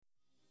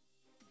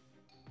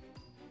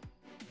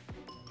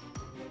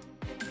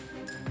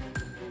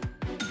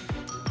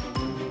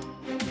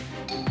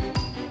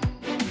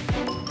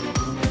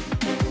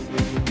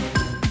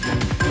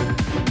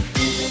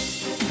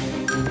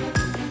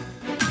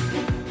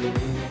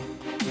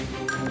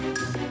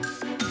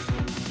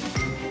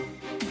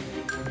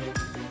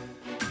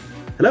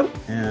Hello,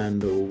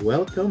 and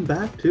welcome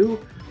back to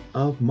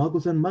Of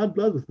Muggles and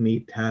Mudblood with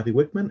me, Tavi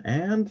Wickman,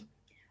 and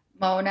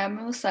Mona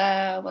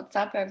Musa, what's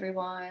up,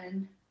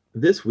 everyone?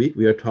 this week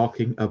we are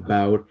talking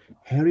about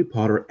Harry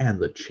Potter and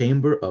the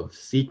Chamber of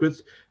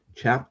Secrets,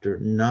 Chapter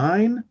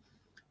 9,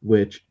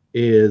 which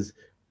is,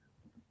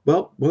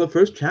 well, one of the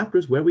first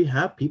chapters where we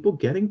have people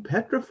getting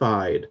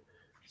petrified.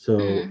 So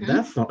Mm-hmm.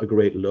 that's not a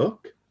great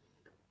look.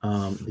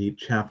 The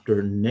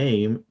chapter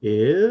name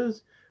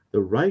is The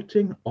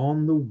Writing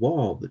on the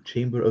Wall. The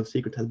Chamber of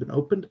Secrets has been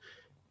opened.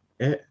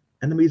 E-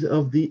 Enemies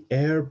of the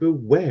Air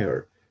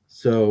Beware.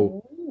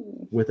 So,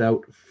 Ooh.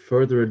 without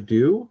further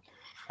ado,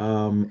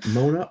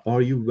 Mona,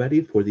 are you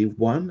ready for the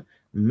 1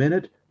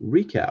 minute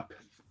recap?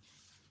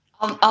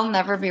 I'll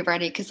never be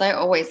ready because I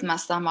always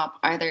mess them up.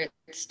 Either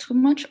it's too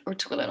much or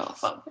too little.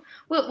 But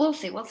we'll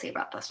see. We'll see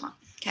about this one.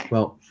 Okay.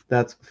 Well,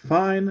 that's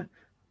fine.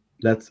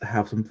 Let's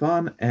have some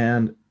fun.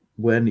 And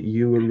when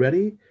you are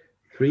ready,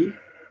 three,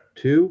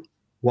 two,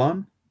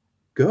 one,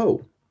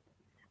 go.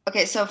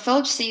 Okay, so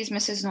Filch sees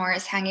Mrs.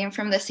 Norris hanging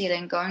from the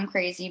ceiling, going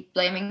crazy,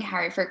 blaming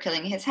Harry for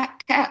killing his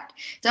cat.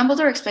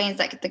 Dumbledore explains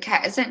that the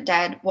cat isn't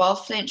dead, while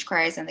Filch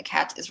cries and the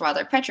cat is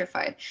rather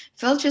petrified.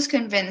 Filch is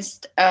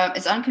unconvinced,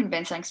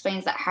 and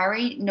explains that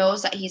Harry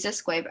knows that he's a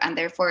squib and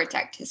therefore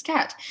attacked his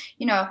cat.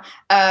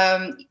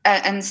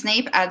 And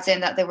Snape adds in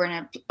that they were in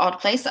an odd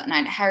place that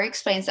night. Harry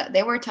explains that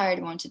they were tired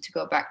and wanted to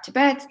go back to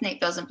bed. Snape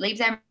doesn't believe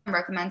them and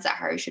recommends that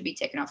Harry should be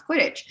taken off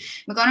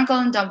Quidditch.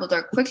 McGonagall and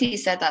Dumbledore quickly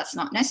said that's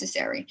not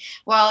necessary.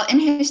 While in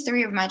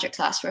History of Magic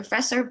class,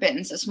 Professor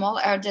Bittens, a small,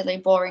 elderly,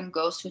 boring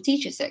ghost who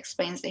teaches it,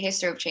 explains the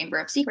history of Chamber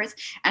of Secrets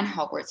and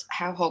how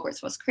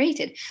Hogwarts was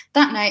created.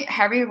 That night,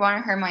 Harry, Ron,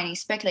 and Hermione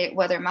speculate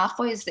whether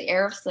Malfoy is the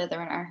heir of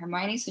Slytherin, and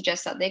Hermione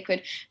suggests that they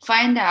could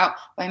find out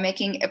by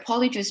making a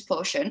polyjuice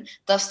potion,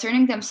 thus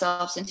turning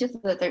themselves into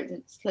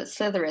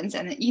Slytherins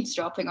and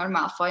eavesdropping on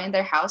Malfoy in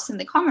their house in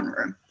the common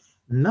room.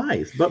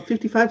 Nice. About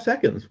 55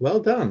 seconds. Well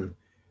done.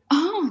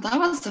 Oh, that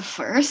was the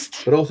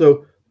first. But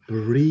also,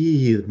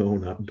 breathe,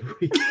 Mona.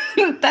 Breathe.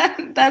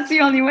 That's the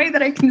only way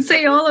that I can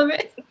say all of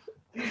it.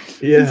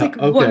 It's Yeah, like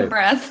one okay.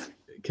 breath.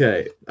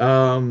 Okay.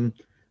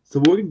 So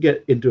we're gonna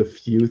get into a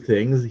few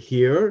things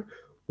here.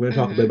 We're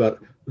gonna talk a bit Mm-hmm. about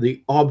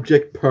the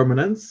object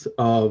permanence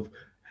of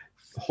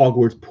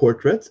Hogwarts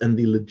portraits and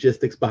the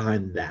logistics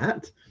behind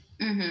that.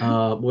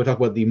 Mm-hmm. We'll talk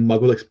about the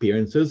Muggle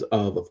experiences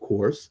of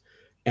course,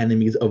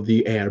 enemies of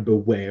the air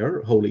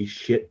beware. Holy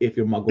shit! If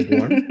you're Muggle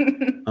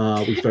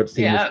born, we start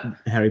seeing this Yeah.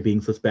 Harry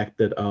being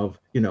suspected of,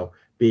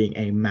 being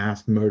a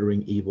mass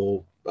murdering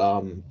evil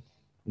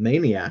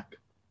maniac.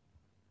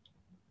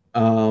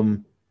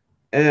 Um,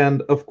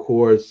 And of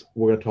course,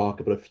 we're going to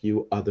talk about a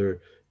few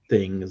other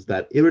things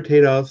that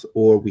irritate us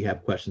or we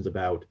have questions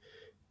about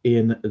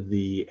in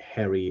the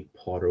Harry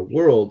Potter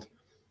world.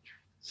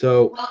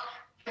 So, Well,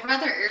 it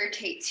rather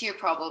irritates you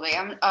probably.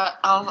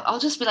 I'll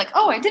just be like,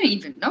 oh, I didn't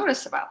even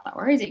notice about that,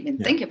 or I didn't even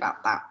yeah. think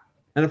about that.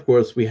 And of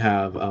course, we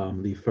have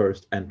the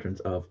first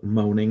entrance of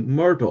Moaning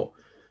Myrtle.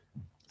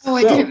 Oh,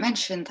 I didn't So,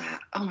 mention that.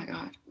 Oh my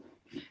god,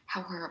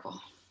 how horrible.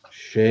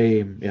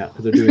 shame. Yeah,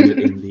 because they're doing it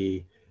in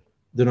the.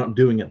 They're not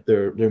doing it.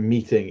 They're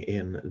meeting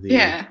in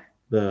Yeah.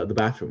 the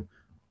bathroom.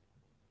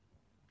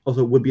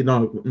 Also, would be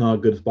not a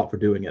good spot for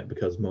doing it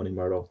because Moaning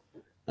Myrtle.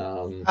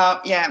 Oh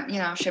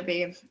yeah, should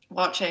be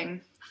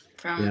watching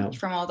Yeah,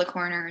 from all the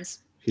corners.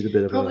 she's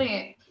a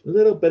Probably.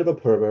 little bit of a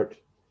pervert.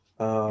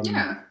 Um,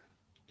 Yeah.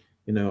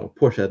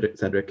 Poor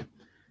Cedric.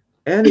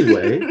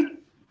 Anyway,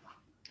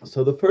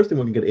 so the first thing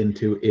we can get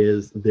into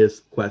is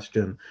this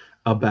question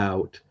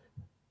about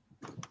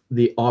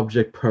the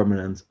object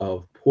permanence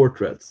of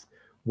portraits.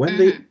 When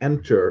they Mm-hmm.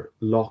 enter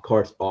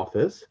Lockhart's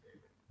office,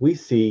 we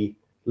see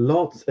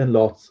lots and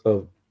lots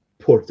of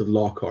portraits of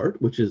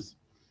Lockhart, which is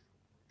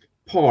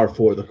par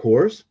for the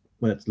course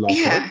when it's Lockhart.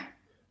 Yeah.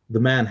 The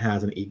man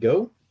has an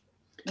ego,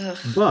 Ugh.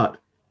 but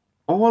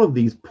all of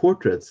these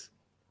portraits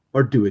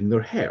are doing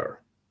their hair.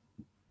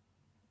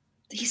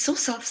 He's so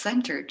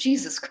self-centered.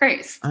 Jesus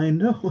Christ. I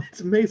know, it's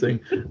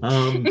amazing.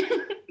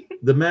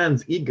 The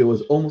man's ego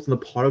is almost on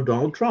the par of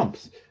Donald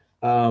Trump's.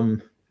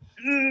 Um,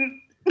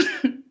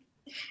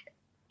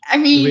 I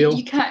mean, real.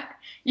 you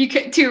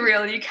can't too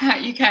real. You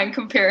can't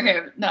compare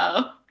him.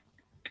 No,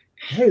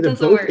 Hey, they're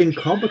doesn't both work.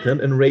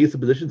 incompetent and raised to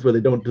positions where they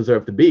don't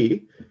deserve to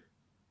be.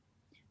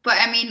 But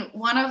I mean,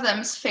 one of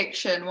them's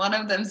fiction, one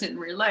of them's in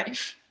real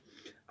life.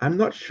 I'm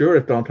not sure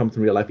if Donald Trump's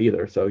in real life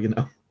either, so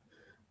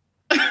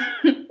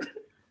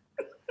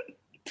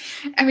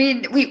I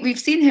mean, we've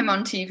seen him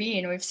on TV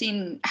and we've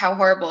seen how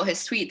horrible his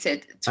I've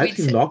tweets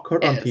seen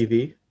Lockhart on is.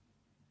 TV.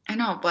 I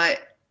know, but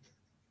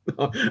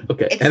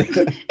Okay, it's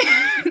anyway,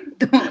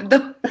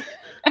 the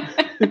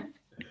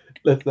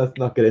let's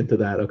not get into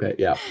that. Okay,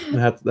 yeah,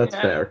 that's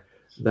yeah. fair.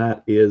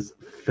 That is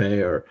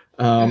fair.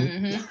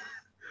 Mm-hmm.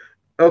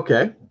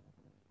 Okay,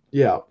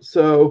 yeah.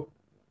 So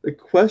the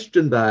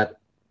question that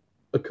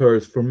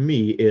occurs for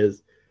me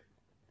is: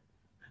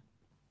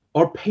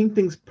 are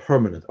paintings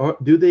permanent? Or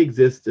do they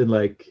exist in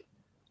like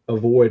a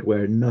void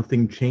where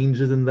nothing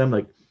changes in them?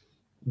 Like,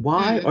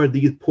 why Mm. are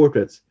these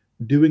portraits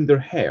doing their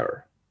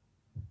hair?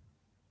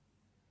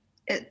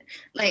 It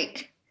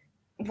like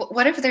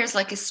what if there's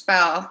like a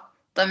spell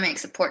that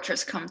makes the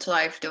portraits come to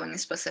life doing a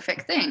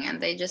specific thing, and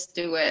they just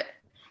do it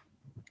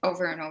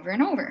over and over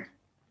and over?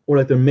 Or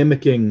like they're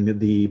mimicking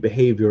the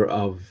behavior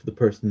of the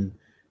person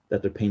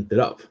that they're painted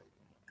of.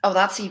 Oh,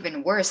 that's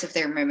even worse if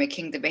they're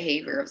mimicking the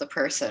behavior of the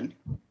person.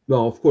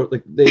 Well, of course,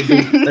 like they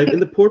like in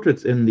the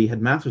portraits in the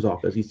headmaster's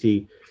office, you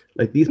see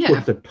like these Yeah.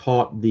 portraits are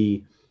taught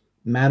the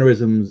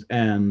mannerisms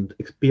and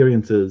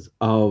experiences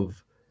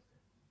of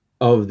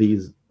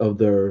these of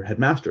their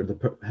headmaster,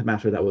 the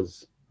headmaster that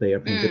was they are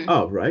painted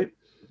of, right?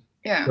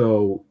 Yeah.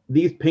 So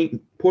these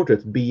paint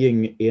portraits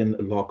being in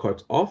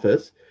Lockhart's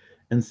office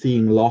and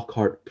seeing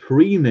Lockhart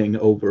preening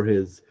over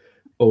his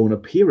own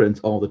appearance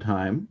all the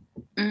time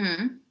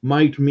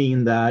might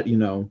mean that,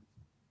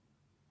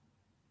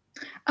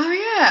 Oh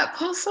yeah, they would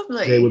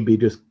possibly. be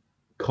just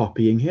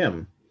copying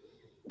him.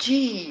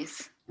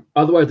 Jeez.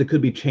 Otherwise, they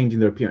could be changing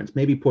their appearance.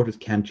 Maybe portraits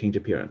can change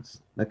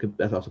appearance.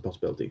 That's also a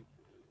possibility.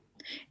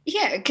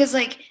 Yeah, because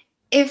like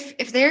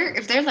if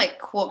they're like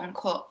quote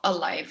unquote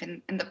alive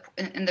in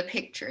the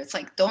picture, it's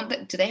like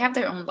do they have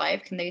their own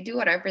life? Can they do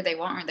whatever they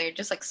want, or they're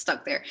just like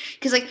stuck there?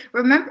 Because like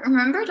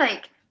remember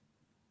like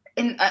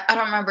I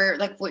don't remember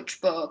like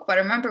which book, but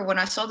I remember when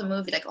I saw the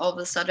movie, like all of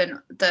a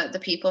sudden the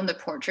people in the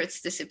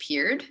portraits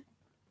disappeared.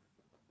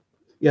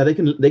 Yeah, they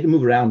can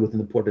move around within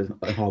the portraits in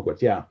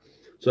Hogwarts. Yeah,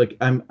 so like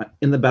I'm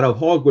in the Battle of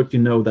Hogwarts. You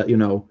know that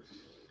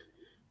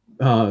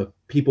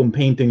people in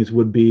paintings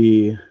would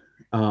be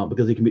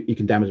because you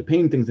can damage the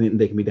paintings and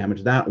they can be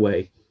damaged that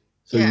way.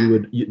 So Yeah.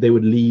 they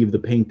would leave the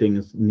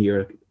paintings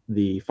near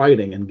the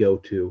fighting and go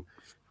to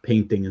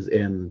paintings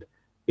in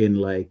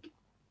like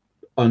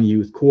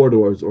unused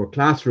corridors or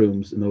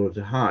classrooms in order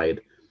to hide.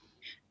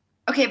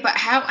 Okay, but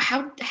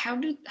how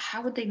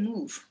would they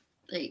move?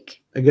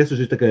 Like, I guess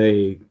it's just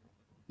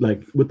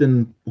like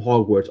within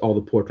Hogwarts, all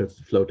the portraits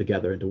flow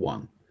together into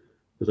one.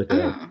 There's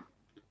oh,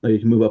 like you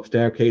can move up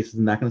staircases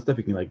and that kind of stuff.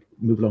 You can like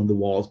move along the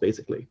walls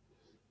basically.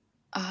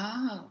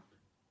 oh,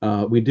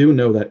 We do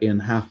know that in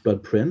Half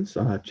Blood Prince,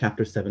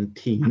 chapter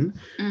 17,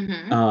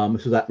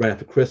 so that right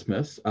after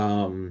Christmas,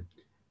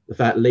 the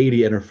fat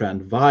lady and her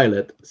friend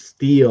Violet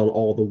steal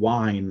all the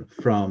wine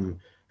from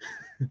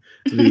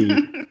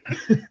the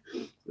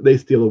they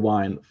steal the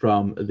wine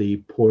from the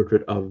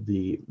portrait of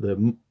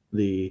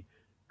the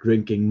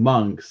drinking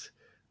monks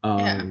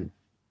yeah.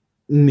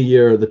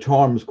 near the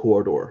Charms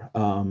corridor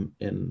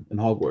in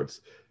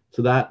Hogwarts.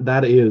 So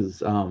that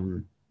is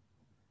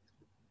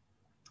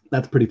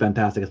that's pretty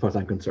fantastic as far as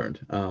I'm concerned.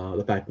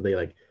 The fact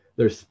that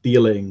they're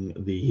stealing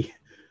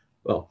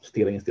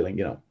stealing and stealing,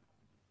 Yeah,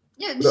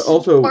 But just it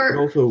also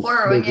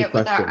borrowing begs the it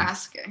without question: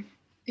 asking.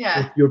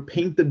 Yeah. if you're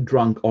painted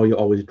drunk, are you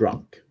always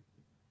drunk?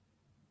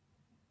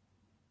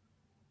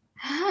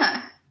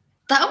 Huh.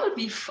 That would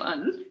be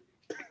fun.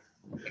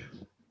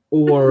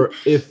 Or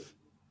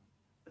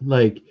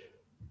like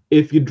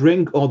if you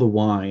drink all the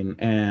wine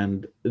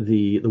and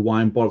the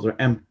wine bottles are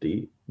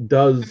empty,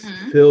 does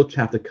Filch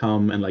have to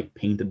come and like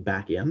paint it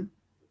back in?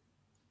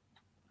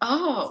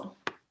 Oh.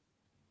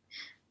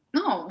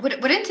 No,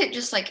 wouldn't it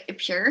just like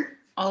appear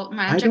all I don't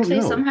magically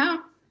know. somehow?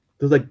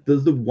 Does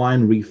the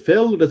wine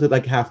refill, or does it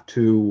like have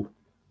to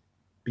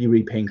be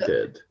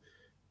repainted?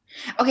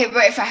 Okay,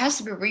 but if it has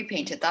to be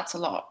repainted, that's a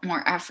lot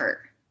more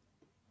effort.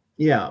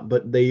 Yeah,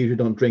 but they usually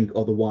don't drink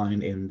all the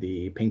wine in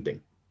the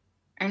painting.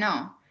 I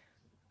know.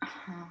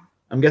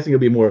 I'm guessing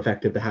it'll be more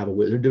effective to have a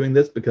wizard doing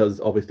this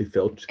because obviously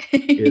Filch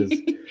is.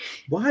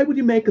 Why would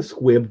you make a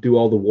squib do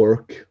all the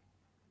work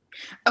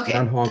around Okay,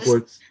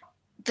 Hogwarts?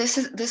 this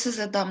is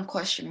a dumb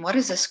question. What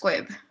is a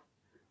squib?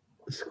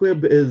 A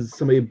squib is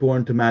somebody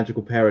born to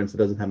magical parents that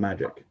doesn't have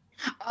magic.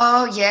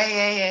 Oh yeah.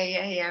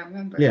 Yeah.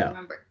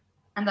 Remember.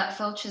 And that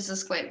Filch is a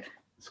squib.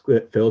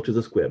 Filch is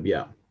a squib.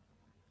 Yeah.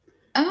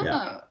 Oh.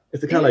 Yeah.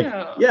 It's kind of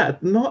like, yeah,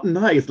 it's not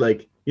nice.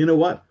 Like, you know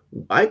what?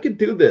 I could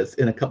do this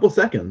in a couple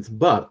seconds,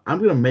 but I'm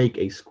gonna make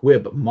a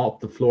squib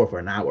mop the floor for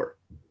an hour.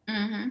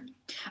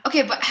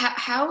 Okay, but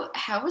how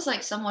was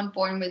like someone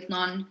born with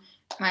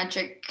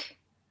non-magic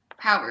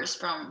powers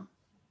from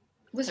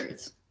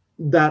wizards?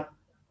 That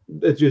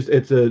it's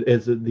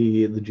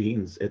the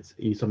genes.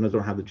 You sometimes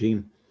don't have the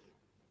gene.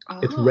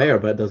 It's rare,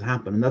 but it does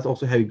happen, and that's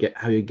also how you get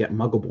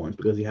Muggleborns,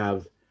 because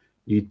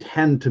you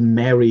tend to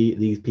marry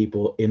these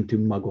people into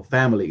Muggle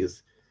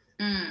families,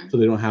 so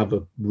they don't have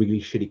a really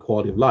shitty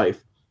quality of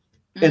life,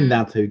 and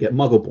that's how you get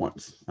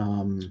Muggleborns.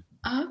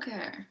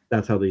 Okay.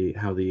 That's how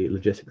the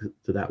logistics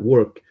to that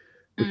work,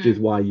 which is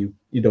why you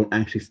don't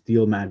actually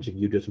steal magic;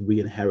 you just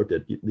re-inherit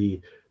it.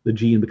 The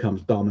gene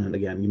becomes dominant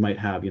again. You might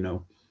have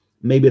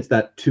maybe it's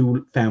that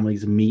two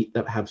families meet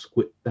that have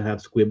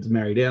squibs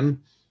married in.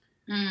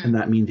 And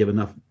that means you have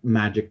enough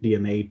magic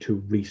DNA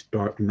to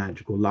restart the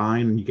magical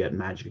line and you get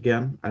magic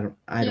again. I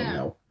don't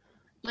know.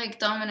 Like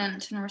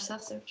dominant and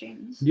recessive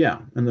genes. Yeah,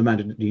 and the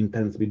magic gene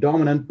tends to be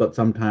dominant, but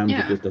sometimes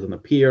it just doesn't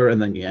appear,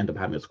 and then you end up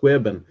having a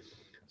squib, and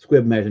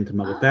squib marries into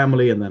Muggle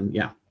family, and then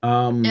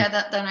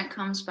then it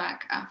comes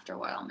back after a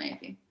while,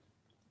 maybe.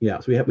 Yeah,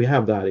 so we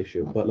have that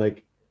issue, but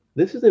like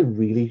this is a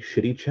really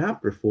shitty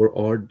chapter for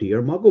our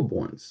dear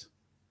Muggleborns.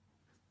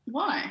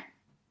 Why?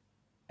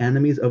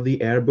 Enemies of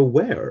the air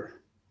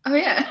beware. Oh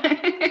yeah,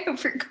 I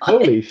forgot.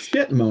 Holy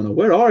shit, Mona,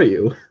 where are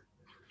you?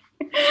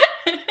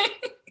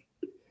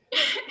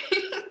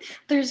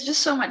 There's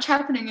just so much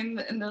happening in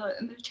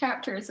the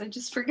chapters. I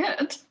just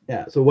forget.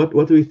 Yeah. So what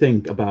do we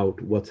think about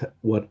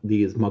what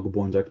these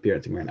Muggleborns are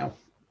experiencing right now?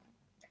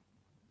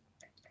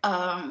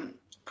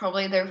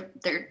 Probably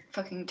they're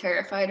fucking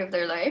terrified of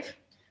their life.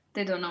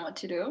 They don't know what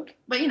to do.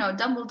 But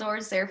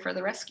Dumbledore's there for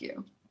the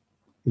rescue.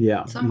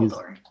 Yeah.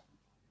 Dumbledore.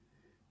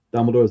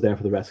 Dumbledore is there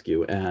for the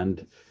rescue,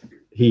 and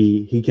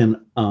he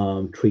can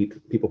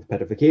treat people for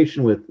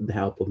petrification with the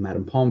help of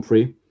Madame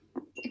Pomfrey.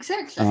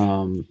 Exactly.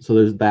 So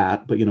there's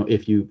that. But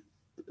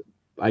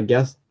I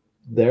guess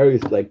there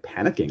is like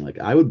panicking. Like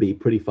I would be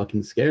pretty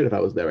fucking scared if I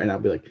was there, and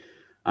I'd be like,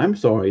 "I'm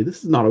sorry,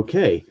 this is not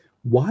okay.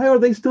 Why are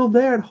they still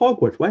there at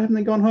Hogwarts? Why haven't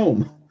they gone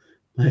home?"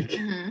 Like,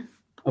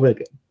 I'll be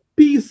like,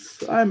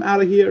 "Peace! I'm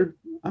out of here.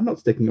 I'm not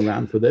sticking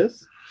around for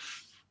this."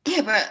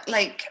 Yeah, but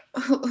like,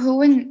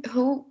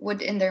 who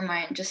would in their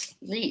mind just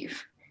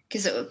leave?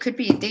 Because it could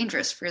be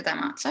dangerous for them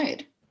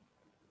outside.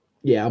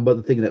 Yeah, but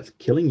the thing that's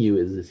killing you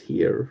is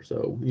here.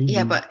 So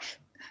yeah, but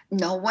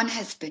no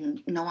one's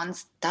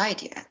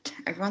died yet.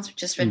 Everyone's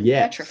just been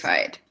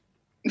petrified.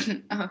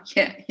 Oh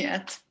yeah,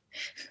 yet.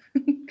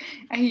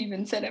 I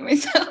even said it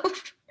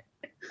myself.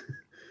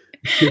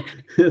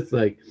 It's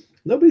like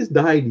nobody's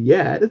died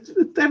yet. It's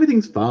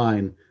everything's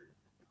fine.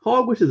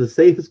 Hogwarts is the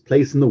safest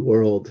place in the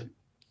world.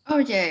 Oh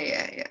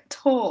yeah,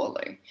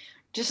 totally.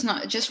 Just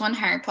when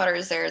Harry Potter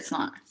is there, it's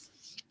not.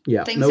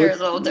 Yeah, things are a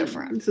little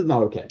different. This is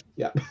not okay.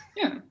 Yeah.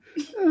 Yeah.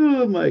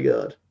 Oh my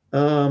god.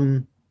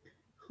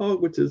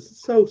 Hogwarts is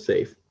so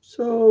safe,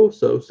 so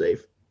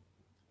safe.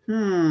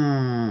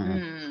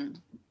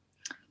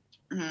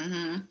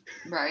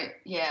 Right.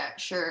 Yeah.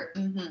 Sure.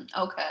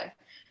 Okay.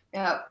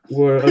 Yeah.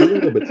 We're a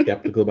little bit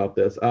skeptical about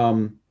this.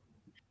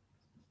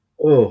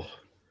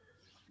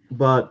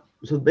 But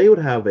so they would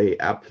have a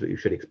absolutely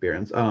shitty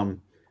experience.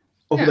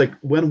 Also, like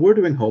when we're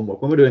doing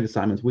homework, when we're doing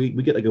assignments, we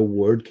get like a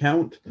word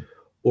count,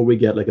 or we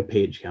get like a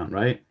page count,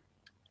 right?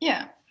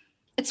 Yeah,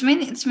 it's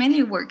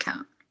mainly a word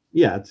count.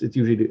 Yeah, it's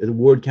usually a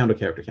word count or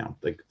character count.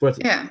 Like for us,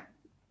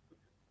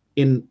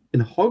 in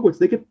Hogwarts,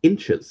 they get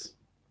inches.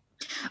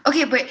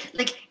 Okay, but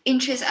like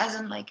inches as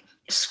in like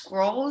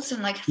scrolls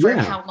and like for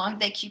how long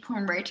they keep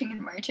on writing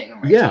and writing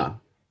and writing. Yeah.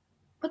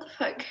 What the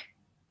fuck?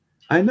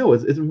 I know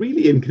it's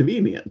really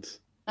inconvenient.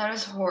 That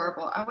is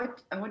horrible. I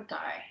would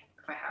die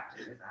if I have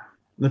to do that.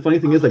 And the funny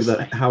thing is like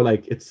that how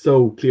like it's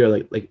so clear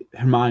like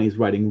Hermione's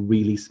writing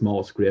really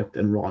small script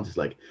and Ron's just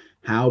like,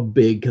 how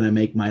big can I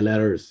make my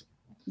letters?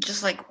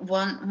 Just like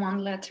one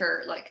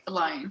letter, like a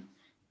line,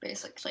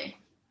 basically.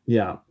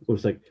 Yeah, it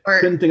was like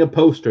printing a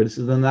poster. This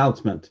is an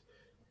announcement.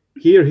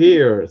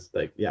 Here. It's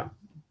like, yeah,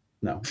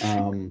 no.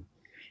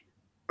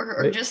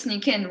 Or just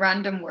sneak in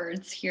random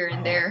words here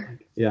and there.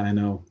 Yeah, I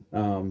know.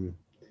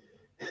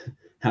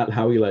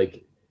 How we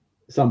like,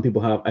 some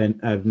people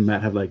I've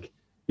met have like,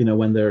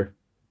 when they're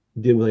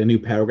dealing with like a new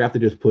paragraph, they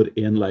just put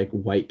in like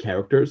white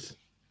characters.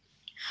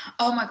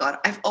 Oh my god,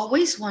 I've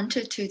always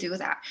wanted to do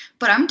that,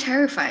 but I'm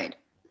terrified.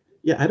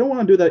 Yeah, I don't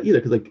want to do that either,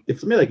 because like if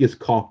somebody like just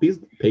copies,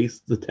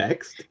 pastes the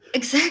text,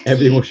 exactly,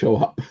 everything will show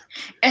up.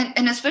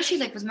 And especially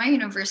like with my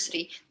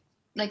university,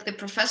 like the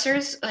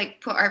professors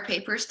like put our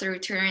papers through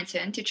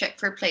Turnitin to check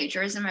for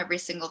plagiarism every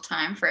single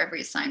time for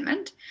every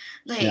assignment.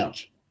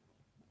 Like,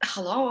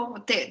 hello,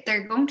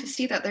 they're going to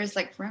see that there's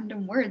like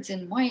random words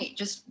in white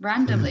just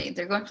randomly.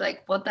 They're going to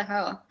like, what the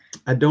hell?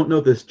 I don't know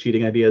if this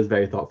cheating idea is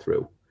very thought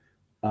through.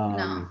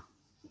 No.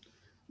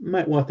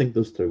 Might want to think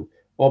those through.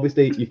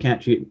 Obviously, you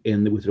can't cheat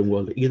in the Wizarding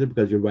World either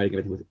because you're writing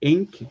everything with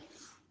ink.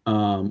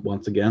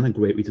 Once again, a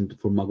great reason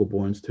for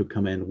Muggleborns to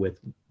come in with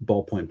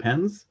ballpoint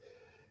pens.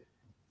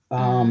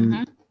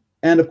 And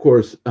of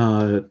course,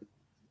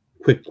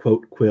 quick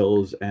quote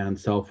quills and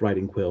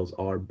self-writing quills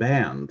are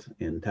banned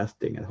in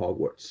testing at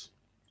Hogwarts.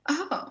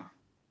 Oh,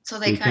 so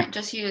they can't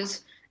just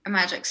use a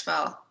magic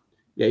spell?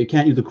 Yeah, you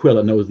can't use a quill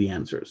that knows the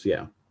answers.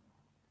 Yeah.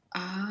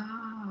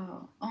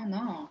 Oh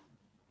no.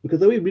 Because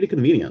that would be really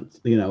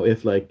convenient,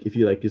 if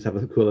you like just have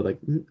a quill that like,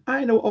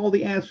 I know all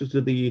the answers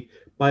to the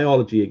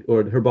biology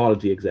or the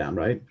herbology exam,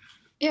 right?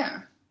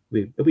 Yeah.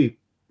 It'd be a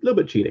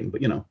little bit cheating,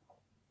 but it'd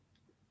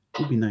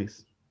be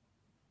nice.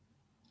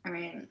 I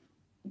mean,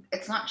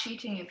 it's not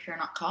cheating if you're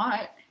not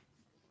caught.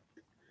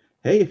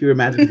 Hey, if your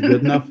magic is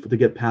good enough to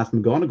get past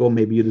McGonagall,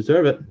 maybe you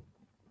deserve it.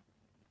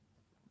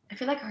 I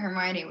feel like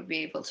Hermione would be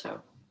able to.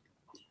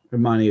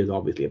 Hermione is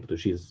obviously able to.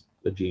 She's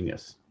a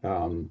genius.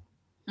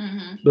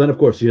 But then, of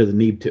course, she doesn't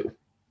need to.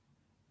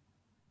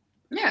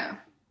 Yeah.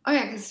 Oh,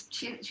 yeah, because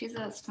she's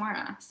a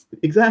smartass.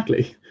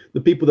 Exactly.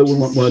 The people that would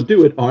want to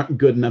do it aren't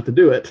good enough to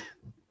do it.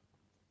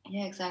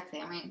 Yeah,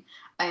 exactly. I mean,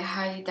 I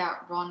highly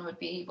doubt Ron would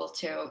be able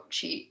to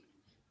cheat.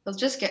 He'll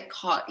just get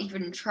caught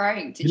even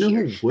trying to cheat. You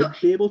know who would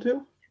be able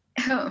to?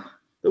 Who?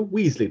 The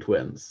Weasley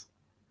twins.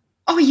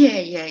 Oh,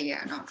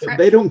 yeah. No,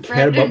 they don't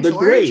care about their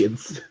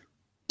grades.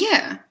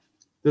 Yeah.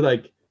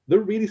 They're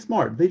really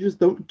smart. They just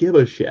don't give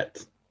a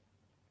shit.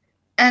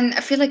 And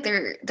I feel like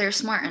they're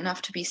smart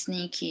enough to be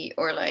sneaky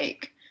or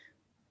like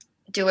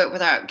do it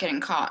without getting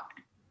caught.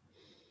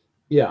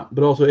 Yeah,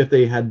 but also if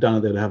they had done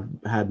it, they'd have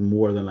had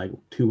more than like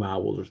 2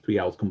 owls or 3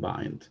 owls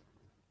combined.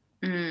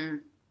 Mm,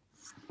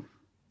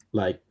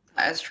 Like,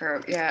 that is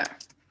true. Yeah.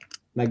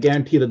 and I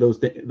guarantee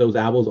that those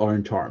owls are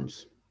in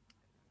charms.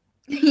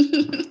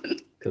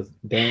 Because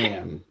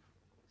damn,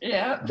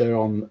 Yeah. they're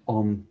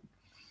on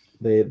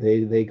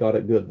they got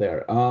it good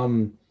there.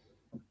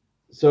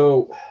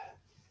 So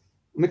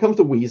when it comes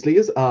to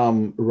Weasleys,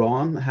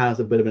 Ron has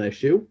a bit of an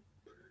issue.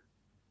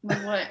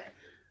 With what?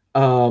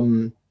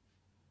 Um,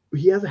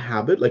 he has a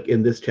habit, like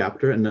in this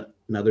chapter and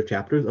in other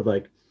chapters, of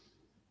like,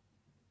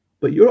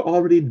 but you're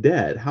already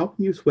dead. How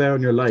can you swear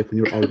on your life when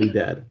you're already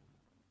dead?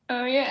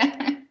 Oh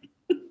yeah.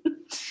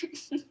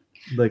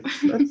 Like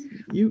that's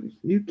you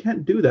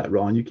can't do that,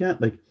 Ron. You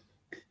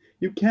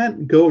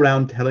can't go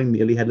around telling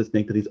Nearly Headless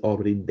Snake that he's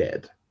already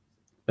dead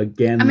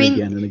again I and mean,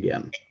 again and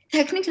again.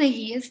 technically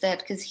he is dead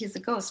because he's a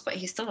ghost, but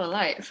he's still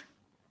alive.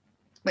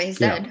 But he's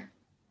Yeah, dead.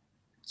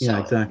 yeah,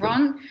 So exactly.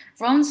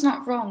 Ron's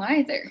not wrong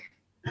either.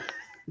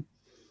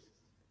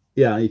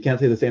 Yeah, you can't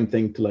say the same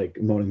thing to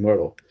like Moaning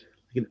Myrtle.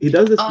 He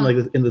does this in, like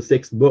Um, in the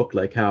sixth book,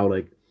 like how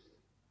like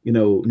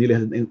Nearly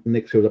Headless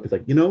Nick shows up. He's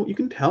like, you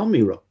can tell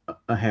me,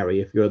 Harry,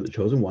 if you're the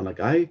chosen one. Like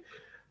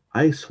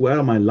I swear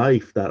on my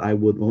life that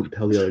won't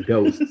tell the other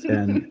ghosts.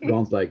 And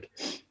Ron's like,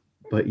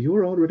 but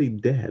you're already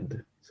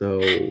dead. So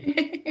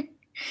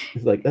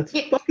it's like, that's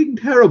yeah, fucking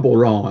terrible,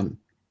 Ron.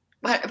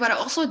 but it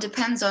also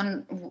depends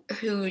on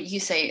who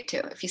you say it to.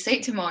 If you say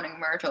it to Moaning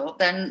Myrtle,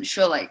 then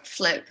she'll like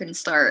flip and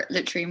start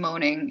literally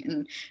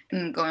moaning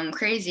and going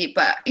crazy.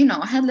 But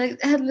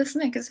headless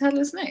Nick is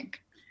headless Nick.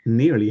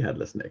 Nearly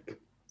Headless Nick.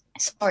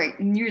 Sorry,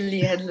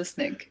 nearly headless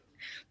Nick.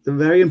 It's a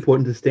very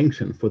important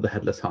distinction for the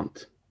Headless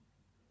Hunt.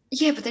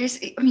 Yeah, but his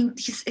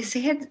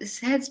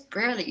head's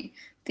barely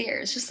there.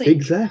 It's just like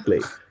Exactly.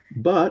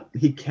 But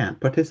he can't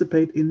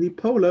participate in the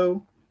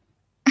polo.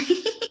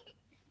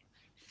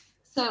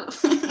 so.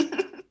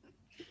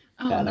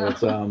 Oh Yeah, no,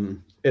 no.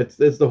 it's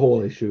the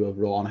whole issue of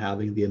Ron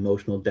having the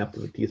emotional depth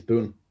of a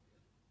teaspoon.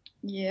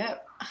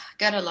 Yep.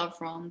 Gotta love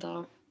Ron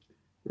though.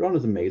 Ron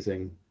is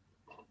amazing.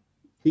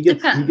 He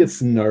gets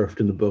Depends. nerfed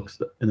in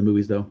the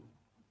movies though.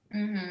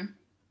 Mm-hmm.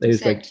 They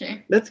just like,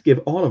 Exactly. let's give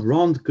all of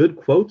Ron's good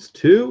quotes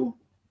to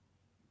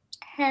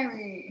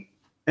Harry.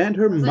 and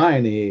Was it?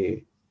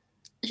 Hermione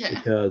Yeah.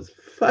 because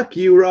fuck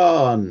you,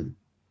 Ron.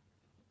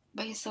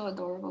 But he's so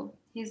adorable.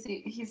 He's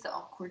the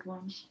awkward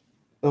one.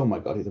 Oh my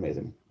god, he's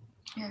amazing.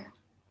 Yeah.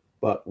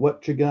 But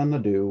what you gonna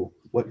do?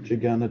 What you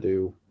gonna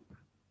do?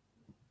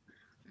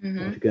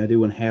 Mm-hmm. What you gonna do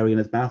when Harry and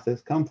his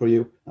masters come for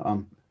you?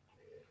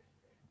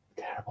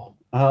 Terrible.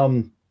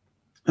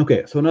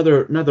 Okay, so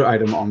another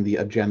item on the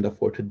agenda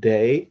for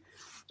today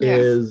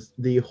is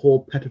the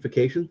whole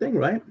petrification thing,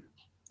 right?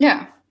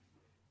 Yeah.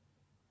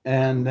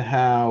 And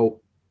how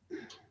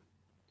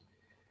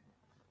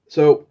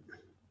so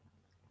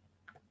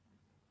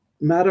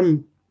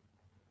Madam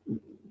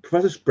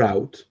Professor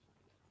Sprout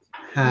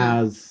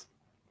has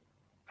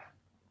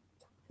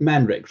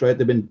mandrakes, right?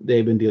 They've been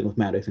dealing with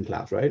mandrakes in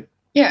class, right?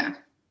 Yeah.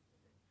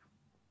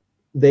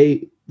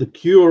 The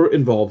cure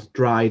involves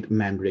dried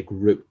mandrake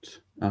root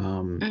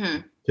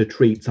to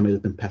treat somebody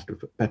that's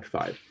been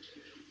petrified.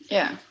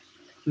 Yeah.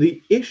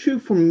 The issue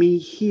for me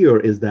here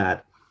is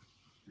that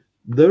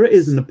there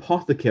is an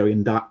apothecary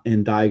in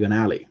Diagon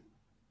Alley.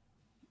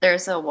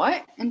 There's a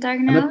what in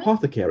Diagon An Alley?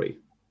 apothecary.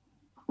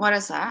 What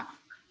is that?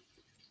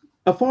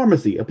 A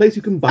pharmacy, a place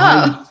you can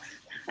buy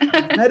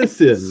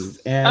medicines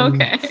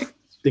and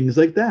things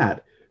like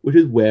that, which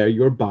is where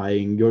you're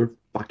buying your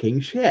fucking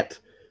shit.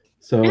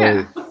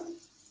 So,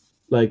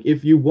 like,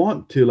 if you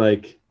want to,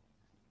 like,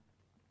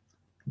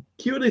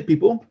 cure these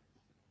people,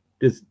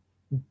 just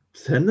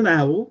send an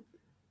owl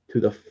to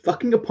the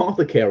fucking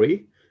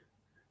apothecary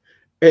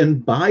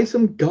and buy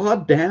some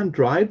goddamn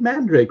dried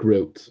mandrake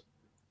roots.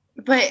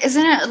 But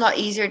isn't it a lot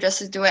easier just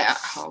to do it at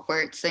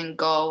Hogwarts than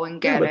go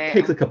and get But it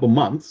takes a couple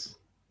months.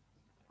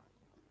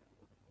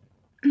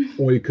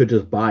 Or you could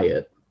just buy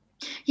it.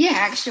 Yeah,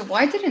 actually,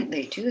 why didn't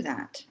they do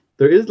that?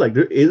 There is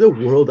a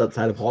world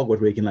outside of Hogwarts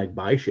where you can like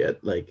buy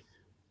shit. Like,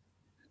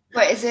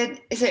 but is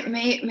it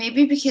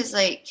maybe because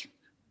like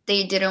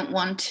they didn't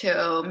want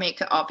to make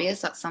it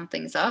obvious that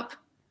something's up,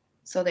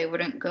 so they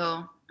wouldn't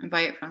go and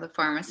buy it from the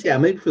pharmacy? Yeah,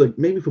 maybe for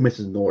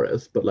Mrs.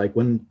 Norris, but like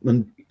when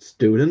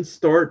students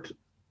start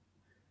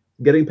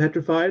getting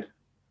petrified,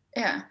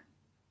 yeah,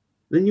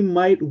 then you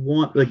might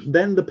want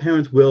then the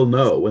parents will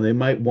know, and they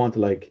might want to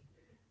like,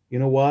 you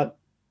know what?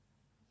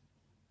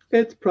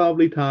 It's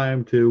probably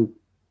time to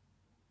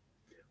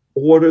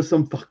order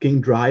some fucking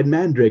dried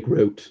mandrake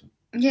root.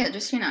 Yeah,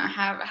 just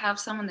have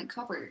some in the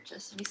cupboard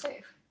just to be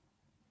safe.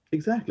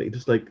 Exactly.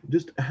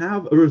 Just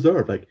have a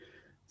reserve. Like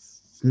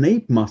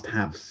Snape must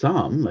have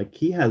some. Like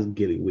he has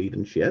gillyweed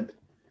and shit.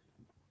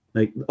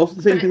 Like also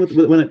the same thing with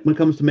when it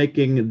comes to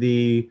making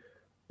the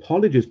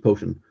polyjuice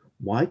potion.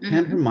 Why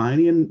can't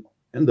Hermione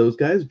and those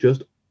guys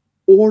just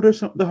order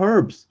some the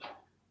herbs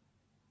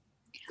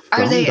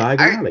from Diagon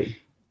Alley?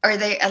 Are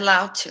they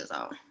allowed to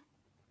though?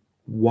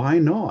 why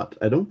not?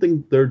 I don't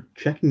think they're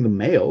checking the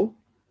mail.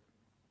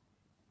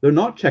 They're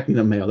not checking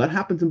the mail. That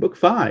happens in book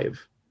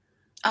 5.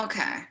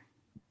 Okay.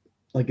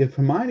 Like, if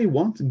Hermione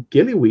wants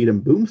gillyweed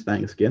and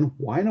boomslang skin,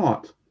 why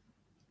not?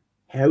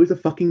 Harry's a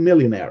fucking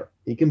millionaire.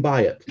 He can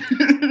buy it.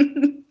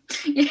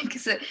 Yeah,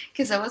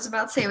 because I was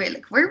about to say, wait,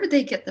 like, where would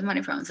they get the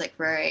money from? It's like,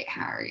 right,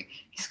 Harry,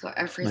 he's got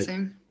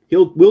everything.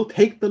 We'll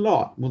take the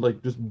lot. We'll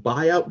like just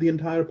buy out the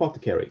entire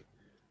apothecary.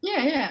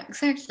 Yeah,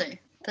 exactly.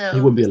 He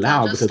wouldn't be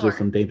allowed because there's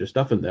some dangerous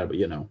stuff in there, but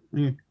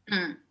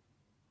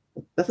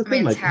that's the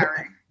thing. It's Like,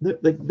 Harry.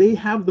 they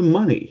have the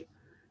money.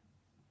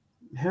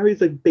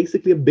 Harry's like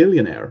basically a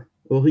billionaire.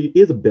 Well, he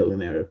is a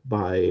billionaire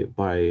by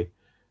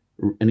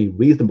any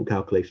reasonable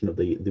calculation of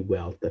the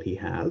wealth that he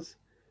has.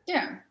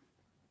 Yeah.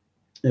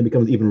 And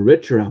becomes even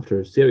richer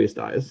after Sirius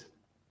dies.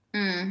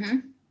 Mm-hmm.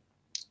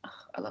 Oh,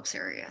 I love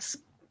Sirius.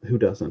 Who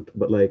doesn't?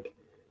 But like,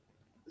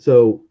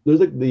 so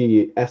there's like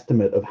the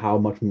estimate of how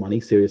much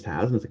money Sirius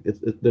has, and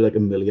they're like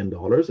 $1 million.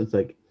 It's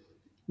like,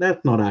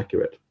 that's not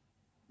accurate.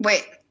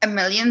 Wait, $1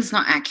 million's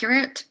not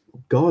accurate?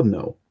 God,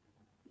 no.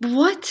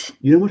 What?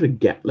 You know what a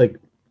get like?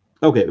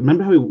 Okay,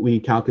 remember how we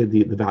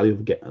calculated the value of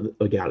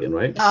a galleon,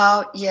 right?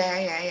 Oh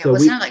yeah. So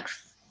wasn't it like?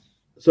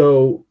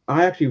 So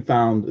I actually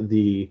found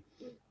the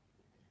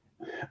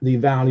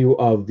value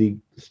of the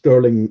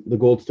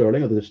gold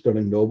sterling, or the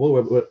sterling noble,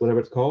 whatever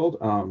it's called.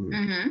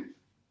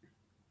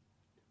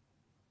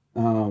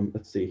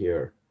 Let's see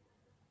here.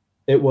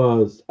 It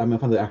was, I'm gonna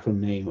find the actual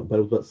name, but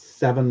it was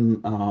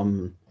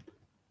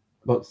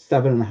about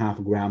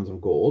 7.5 grams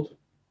of gold.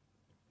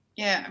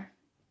 Yeah.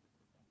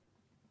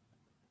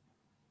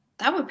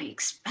 That would be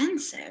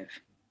expensive.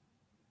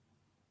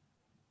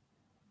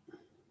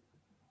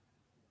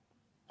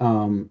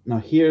 Now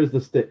here's the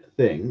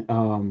thing.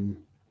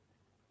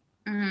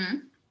 Mm-hmm.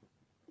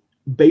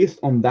 Based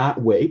on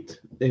that weight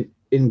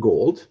in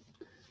gold,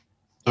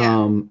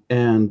 and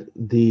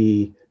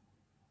the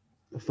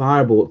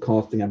firebolt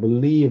costing, I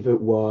believe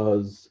it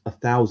was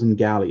 1,000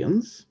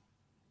 galleons.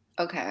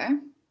 Okay.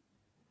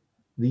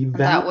 The value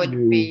that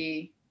would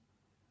be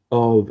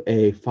of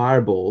a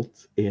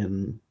firebolt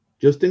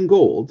just in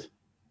gold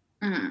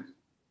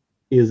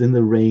is in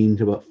the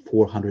range of about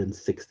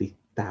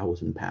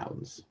 460,000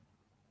 pounds.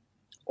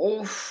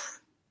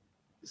 Oof.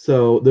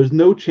 So there's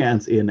no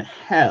chance in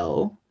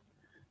hell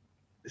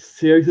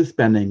Sirius is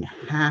spending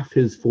half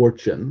his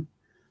fortune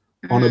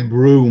on a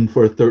broom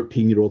for a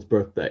 13-year-old's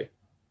birthday.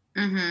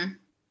 Mm-hmm.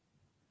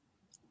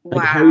 Like,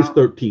 wow. Harry's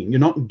 13. You're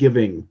not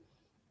giving.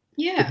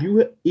 Yeah.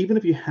 Even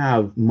if you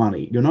have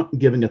money, you're not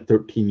giving a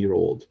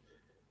 13-year-old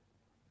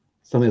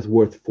something that's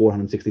worth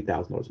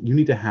 $460,000. You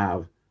need to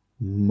have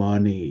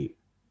money.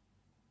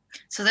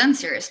 So then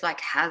Sirius Black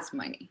has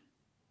money.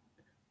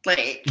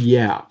 Like,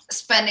 yeah,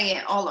 spending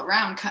it all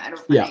around kind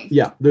of money.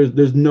 Yeah.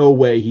 There's no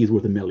way he's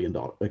worth $1 million,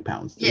 like,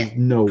 pounds. There's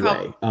no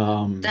way.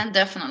 Then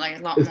definitely a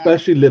lot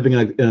especially more. living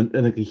in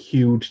like a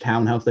huge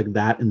townhouse like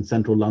that in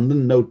central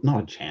London. No,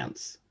 not a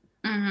chance.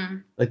 Mm-hmm.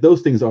 Like,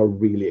 those things are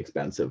really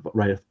expensive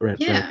right off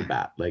the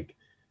bat. Like,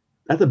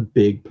 that's a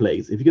big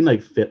place. If you can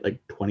like fit like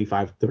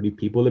 25, 30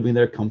 people living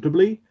there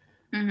comfortably,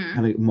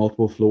 having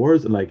multiple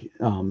floors and like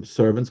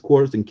servants'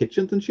 quarters and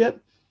kitchens and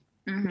shit,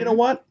 you know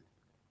what?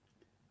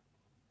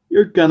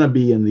 You're gonna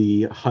be in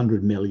the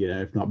 100 million,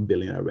 if not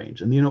billionaire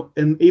range. And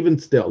and even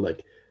still,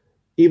 like,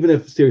 even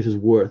if Sirius is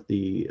worth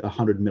the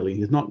 100 million,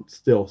 he's not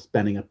still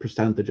spending a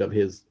percentage of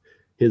his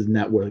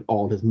net worth,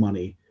 all his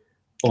money,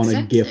 on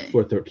a gift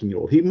for a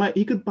 13-year-old.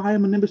 He could buy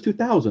him a Nimbus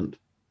 2000.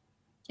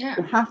 Yeah.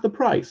 For half the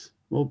price.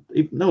 Well,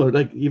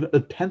 like even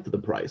a tenth of the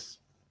price.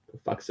 For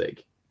fuck's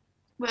sake.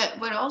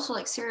 But also,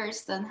 like,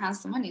 Sirius then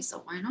has the money,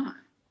 so why not?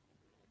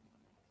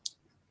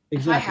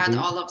 Exactly. If I had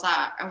all of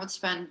that, I would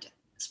spend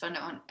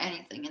it on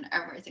anything and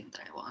everything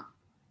that I want.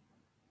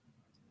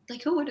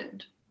 Like, who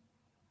wouldn't?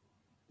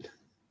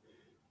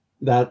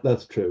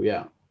 That's true,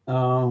 yeah.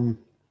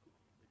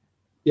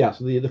 Yeah,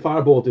 so the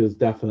firebolt is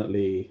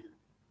definitely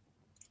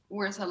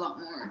worth a lot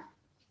more.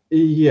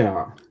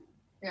 Yeah.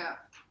 Yeah.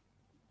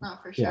 No,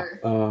 for sure.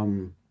 Yeah.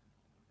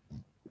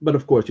 But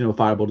of course,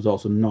 firebolt is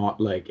also not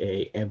like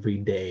a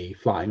everyday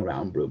flying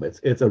around broom.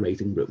 It's a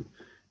racing broom.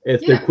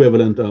 It's the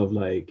equivalent of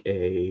like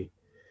a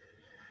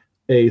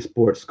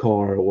sports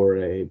car or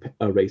a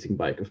racing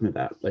bike or something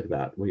like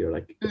that, where you're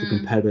like, it's a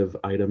competitive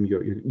item.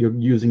 You're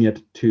using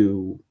it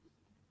to.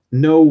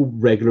 No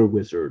regular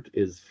wizard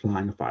is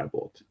flying a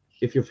firebolt.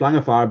 If you're flying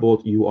a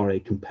firebolt, you are a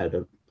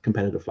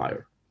competitive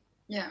flyer.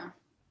 Yeah.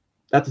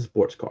 That's a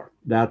sports car.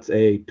 That's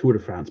a Tour de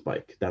France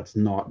bike. That's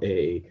not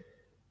a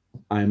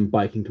I'm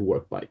biking to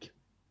work bike.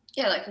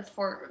 Yeah, like a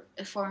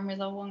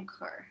Formula One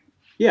car.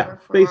 Yeah,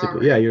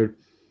 basically. Yeah, you're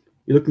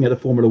looking at a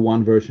Formula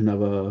One version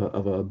of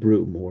a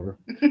broom or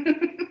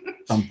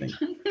something.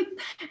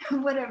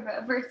 Would have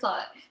ever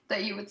thought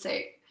that you would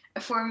say a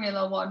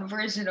Formula One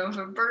version of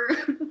a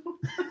broom?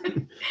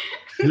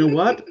 You know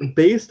what?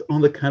 Based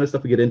on the kind of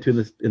stuff we get into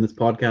in this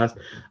podcast,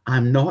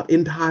 I'm not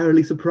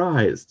entirely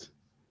surprised.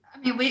 I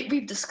mean,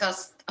 we've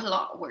discussed a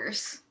lot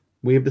worse.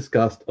 We've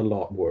discussed a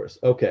lot worse.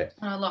 Okay.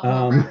 And a lot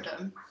more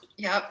random.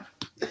 Yep.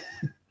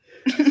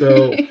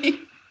 So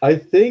I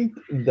think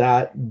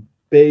that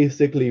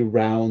basically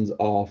rounds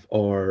off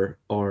our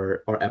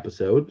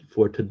episode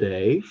for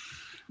today.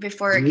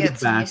 Before it We'll be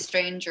gets any back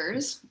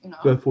strangers, you know.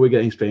 before we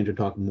get any stranger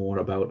talk more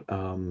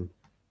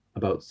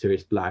about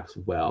Sirius Black's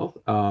wealth.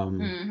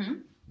 Mm-hmm.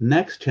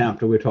 Next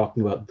chapter we're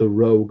talking about the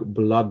rogue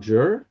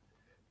bludger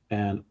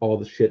and all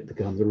the shit that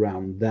comes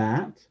around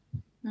that.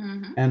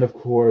 Mm-hmm. And of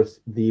course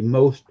the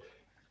most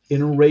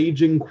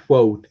enraging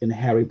quote in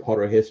Harry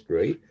Potter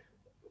history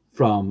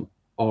from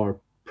our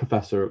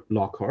Professor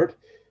Lockhart.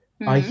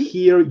 I Mm-hmm.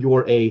 hear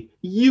you're a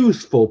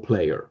useful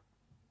player.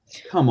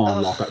 Come on,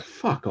 Ugh, Lockhart,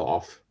 fuck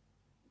off.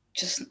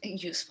 just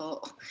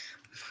useful.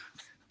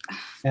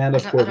 And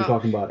of course, we're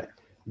talking about a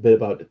bit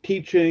about the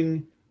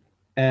teaching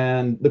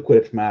and the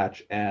Quidditch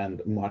match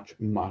and much,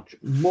 much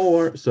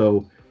more.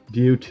 So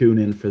do tune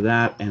in for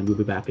that, and we'll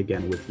be back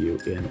again with you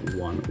in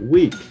 1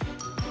 week.